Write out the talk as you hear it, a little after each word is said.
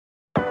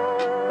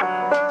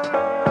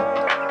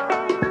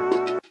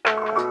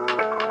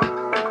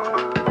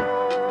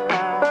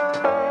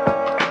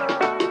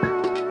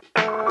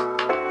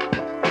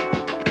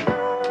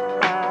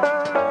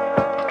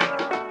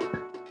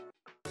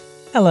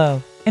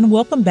Hello, and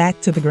welcome back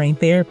to the Green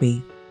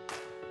Therapy.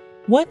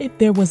 What if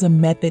there was a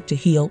method to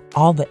heal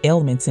all the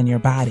ailments in your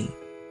body?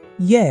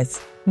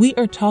 Yes, we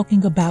are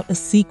talking about a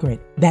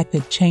secret that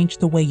could change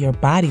the way your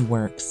body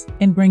works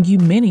and bring you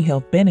many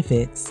health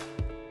benefits.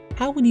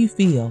 How would you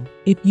feel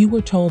if you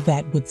were told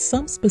that with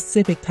some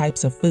specific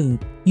types of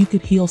food, you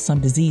could heal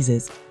some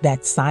diseases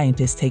that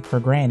scientists take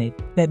for granted,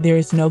 that there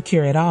is no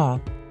cure at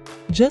all?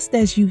 Just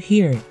as you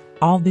hear it,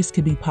 all this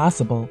could be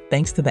possible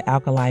thanks to the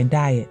alkaline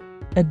diet,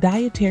 a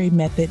dietary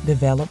method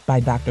developed by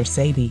Dr.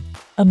 Sebi,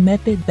 a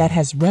method that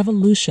has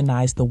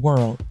revolutionized the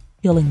world,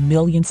 healing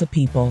millions of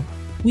people.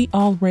 We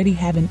already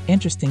have an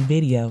interesting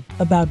video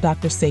about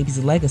Dr.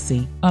 Sebi's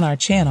legacy on our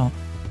channel.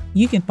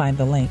 You can find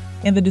the link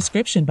in the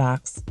description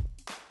box.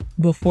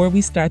 Before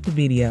we start the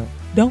video,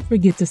 don't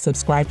forget to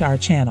subscribe to our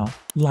channel,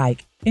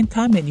 like, and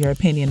comment your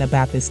opinion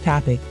about this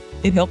topic.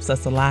 It helps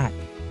us a lot.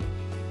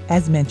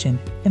 As mentioned,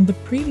 in the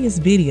previous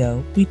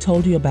video, we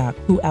told you about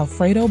who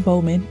Alfredo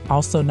Bowman,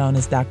 also known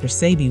as Dr.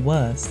 Sebi,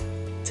 was.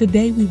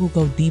 Today, we will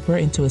go deeper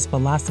into his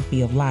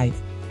philosophy of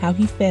life, how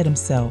he fed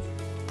himself,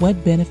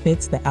 what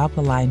benefits the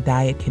alkaline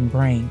diet can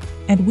bring,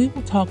 and we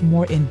will talk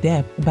more in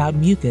depth about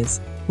mucus,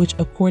 which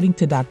according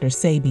to Dr.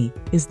 Sebi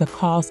is the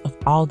cause of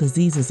all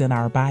diseases in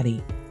our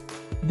body.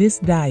 This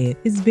diet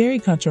is very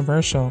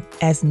controversial,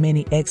 as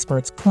many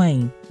experts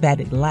claim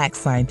that it lacks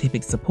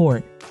scientific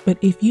support. But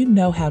if you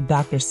know how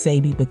Dr.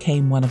 Sebi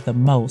became one of the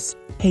most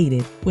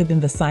hated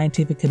within the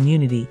scientific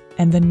community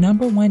and the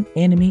 #1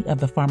 enemy of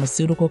the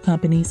pharmaceutical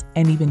companies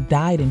and even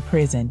died in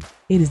prison,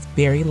 it is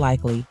very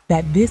likely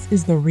that this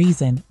is the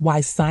reason why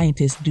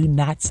scientists do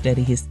not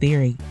study his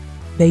theory.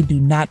 They do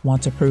not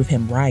want to prove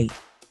him right.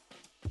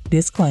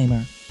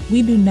 Disclaimer: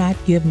 we do not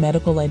give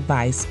medical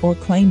advice or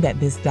claim that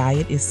this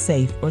diet is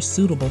safe or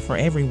suitable for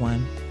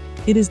everyone.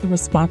 It is the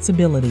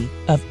responsibility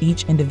of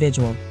each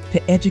individual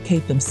to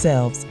educate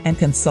themselves and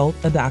consult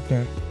a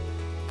doctor.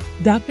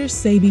 Dr.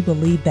 Sebi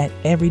believed that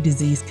every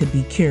disease could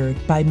be cured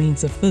by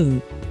means of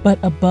food, but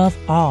above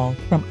all,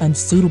 from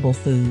unsuitable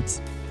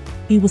foods.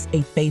 He was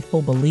a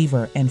faithful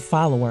believer and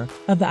follower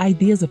of the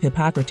ideas of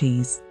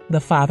Hippocrates, the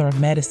father of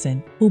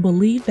medicine, who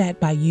believed that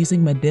by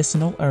using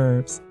medicinal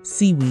herbs,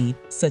 seaweed,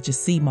 such as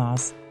sea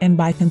moss, and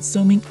by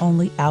consuming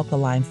only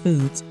alkaline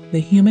foods, the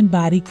human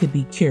body could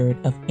be cured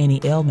of any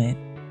ailment.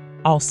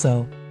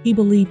 Also, he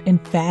believed in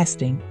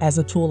fasting as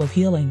a tool of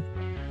healing.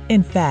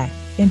 In fact,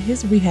 in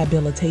his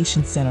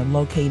rehabilitation center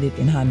located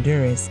in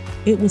Honduras,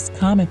 it was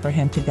common for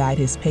him to guide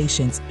his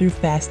patients through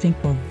fasting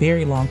for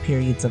very long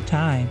periods of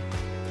time.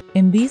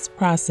 In these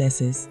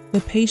processes,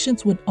 the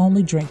patients would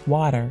only drink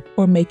water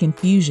or make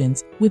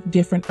infusions with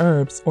different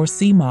herbs or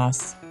sea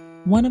moss.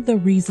 One of the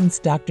reasons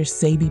Dr.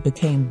 Sebi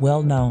became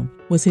well known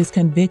was his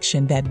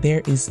conviction that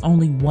there is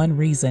only one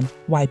reason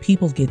why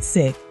people get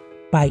sick: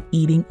 by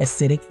eating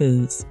acidic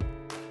foods.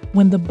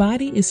 When the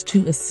body is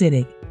too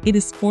acidic, it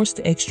is forced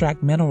to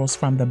extract minerals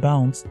from the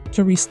bones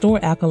to restore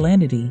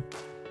alkalinity.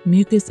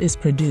 Mucus is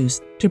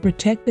produced to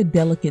protect the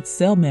delicate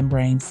cell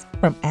membranes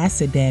from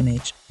acid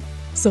damage.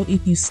 So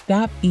if you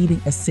stop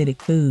eating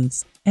acidic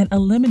foods and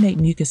eliminate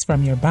mucus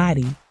from your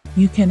body,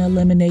 you can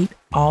eliminate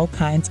all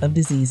kinds of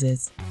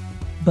diseases.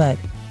 But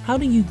how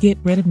do you get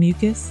rid of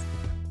mucus?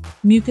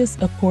 Mucus,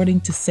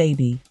 according to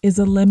Sebi, is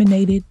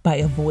eliminated by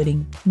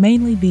avoiding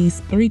mainly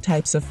these 3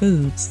 types of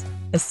foods: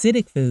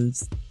 acidic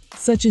foods,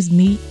 such as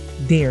meat,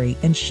 dairy,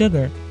 and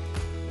sugar.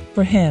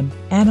 For him,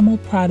 animal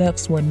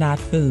products were not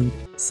food,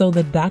 so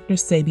the Dr.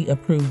 Sebi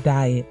approved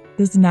diet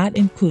does not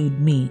include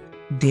meat,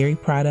 dairy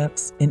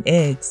products, and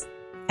eggs.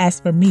 As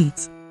for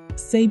meats,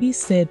 Sebi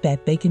said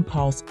that they can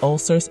cause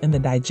ulcers in the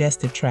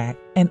digestive tract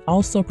and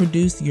also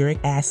produce uric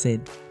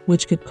acid,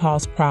 which could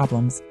cause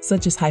problems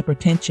such as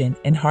hypertension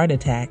and heart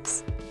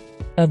attacks.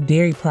 Of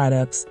dairy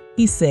products,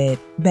 he said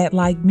that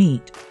like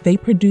meat, they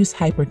produce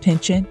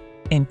hypertension,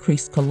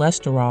 increased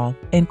cholesterol,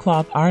 and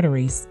clogged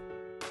arteries.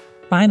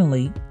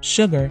 Finally,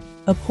 sugar,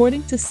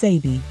 according to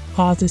Sebi,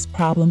 causes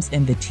problems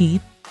in the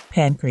teeth,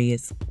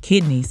 pancreas,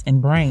 kidneys,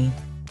 and brain.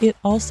 It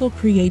also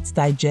creates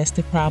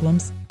digestive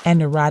problems and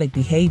neurotic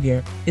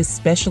behavior,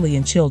 especially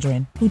in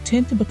children who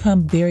tend to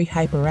become very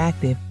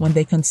hyperactive when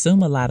they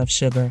consume a lot of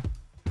sugar.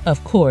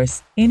 Of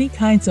course, any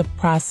kinds of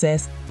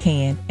processed,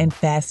 canned, and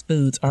fast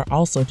foods are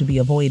also to be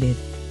avoided.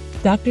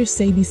 Dr.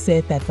 Sebi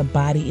said that the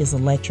body is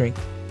electric,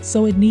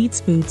 so it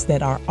needs foods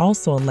that are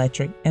also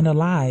electric and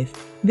alive.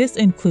 This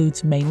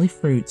includes mainly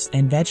fruits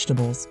and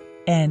vegetables.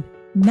 And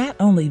not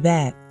only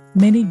that,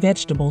 many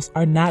vegetables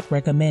are not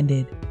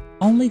recommended.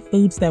 Only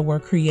foods that were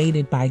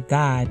created by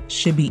God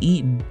should be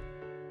eaten.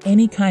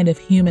 Any kind of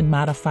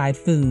human-modified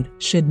food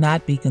should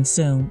not be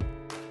consumed.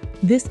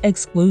 This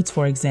excludes,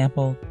 for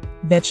example,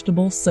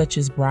 vegetables such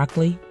as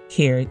broccoli,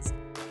 carrots,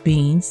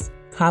 beans,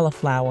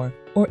 cauliflower,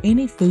 or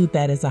any food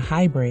that is a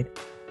hybrid.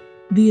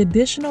 The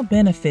additional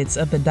benefits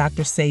of the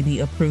Dr.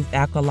 Sebi approved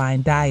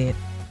alkaline diet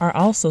are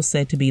also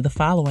said to be the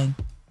following.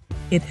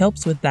 It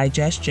helps with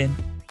digestion.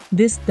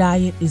 This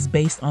diet is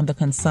based on the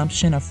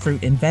consumption of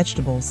fruit and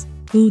vegetables,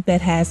 food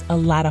that has a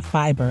lot of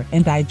fiber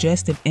and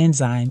digestive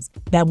enzymes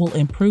that will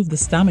improve the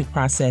stomach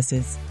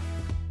processes.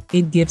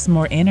 It gives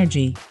more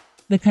energy.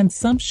 The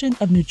consumption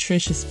of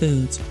nutritious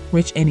foods,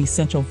 rich in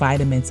essential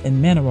vitamins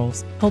and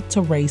minerals, help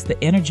to raise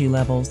the energy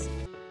levels.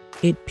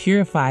 It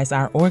purifies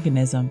our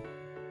organism.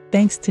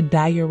 Thanks to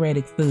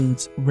diuretic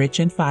foods rich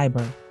in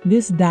fiber,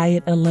 this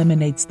diet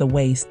eliminates the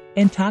waste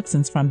and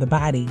toxins from the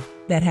body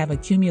that have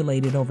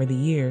accumulated over the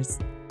years.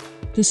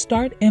 To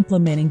start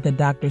implementing the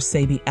Dr.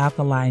 Sebi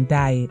Alkaline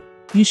Diet,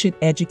 you should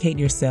educate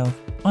yourself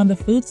on the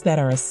foods that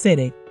are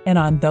acidic and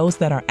on those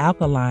that are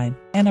alkaline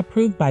and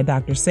approved by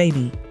Dr.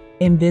 Sebi.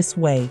 In this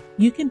way,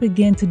 you can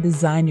begin to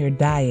design your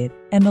diet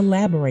and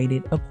elaborate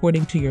it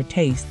according to your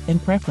taste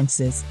and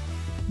preferences.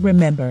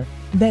 Remember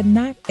that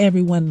not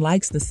everyone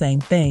likes the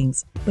same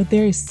things, but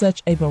there is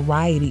such a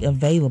variety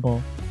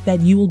available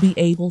that you will be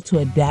able to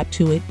adapt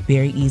to it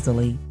very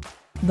easily.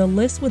 The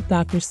list with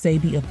Dr.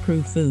 Sebi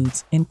approved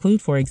foods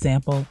include, for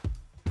example,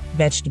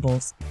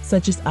 vegetables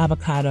such as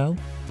avocado,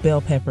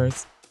 bell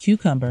peppers,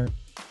 cucumber,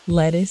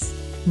 lettuce,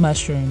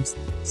 mushrooms,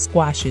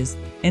 squashes,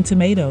 and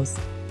tomatoes.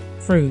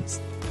 Fruits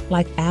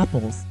like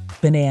apples,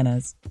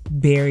 bananas,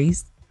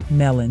 berries,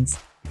 melons,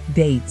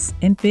 dates,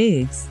 and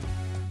figs.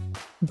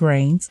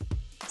 Grains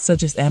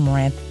such as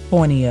amaranth,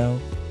 fonio,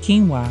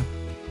 quinoa,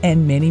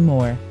 and many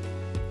more.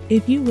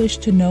 If you wish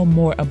to know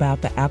more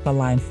about the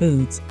alkaline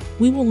foods,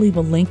 we will leave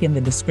a link in the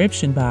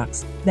description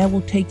box that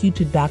will take you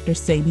to Dr.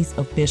 Sebi's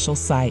official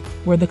site,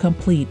 where the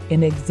complete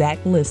and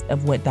exact list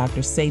of what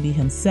Dr. Sebi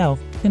himself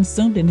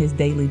consumed in his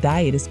daily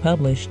diet is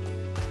published.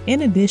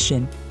 In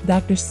addition,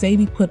 Dr.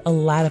 Sebi put a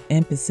lot of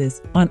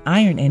emphasis on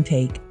iron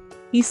intake.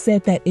 He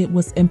said that it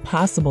was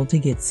impossible to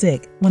get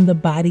sick when the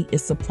body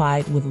is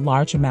supplied with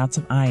large amounts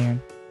of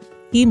iron.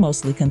 He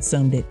mostly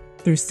consumed it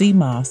through sea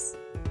moss.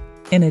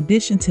 In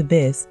addition to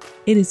this,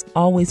 it is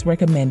always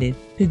recommended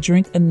to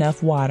drink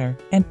enough water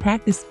and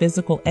practice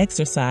physical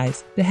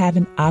exercise to have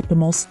an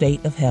optimal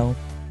state of health.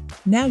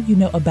 Now you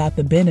know about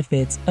the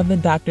benefits of the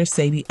Dr.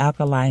 Sebi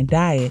Alkaline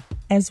Diet,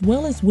 as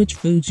well as which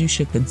foods you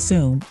should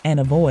consume and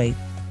avoid.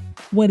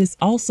 What is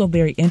also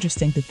very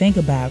interesting to think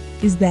about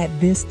is that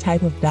this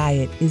type of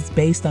diet is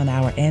based on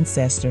our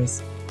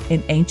ancestors.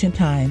 In ancient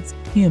times,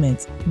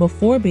 humans,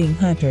 before being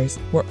hunters,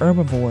 were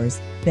herbivores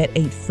that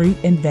ate fruit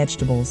and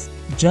vegetables,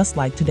 just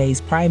like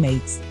today's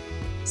primates.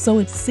 So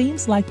it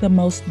seems like the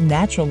most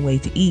natural way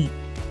to eat.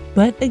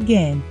 But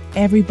again,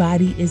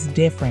 everybody is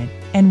different,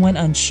 and when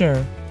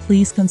unsure,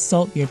 please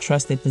consult your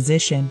trusted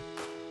physician.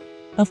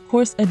 Of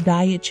course, a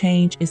diet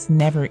change is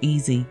never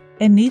easy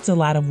and needs a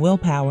lot of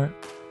willpower.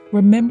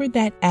 Remember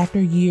that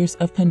after years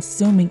of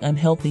consuming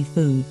unhealthy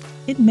food,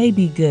 it may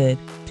be good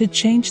to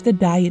change the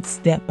diet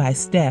step by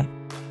step.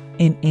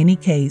 In any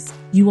case,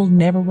 you will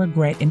never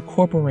regret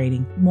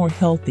incorporating more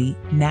healthy,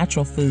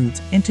 natural foods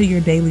into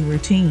your daily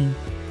routine.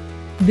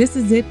 This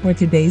is it for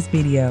today's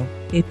video.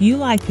 If you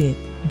liked it,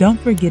 don't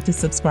forget to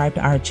subscribe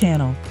to our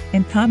channel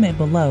and comment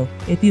below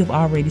if you've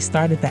already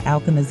started the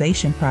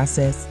alkalization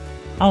process.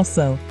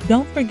 Also,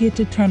 don't forget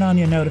to turn on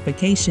your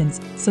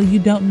notifications so you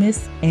don't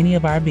miss any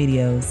of our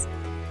videos.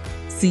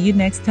 See you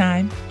next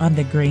time on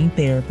The Green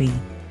Therapy.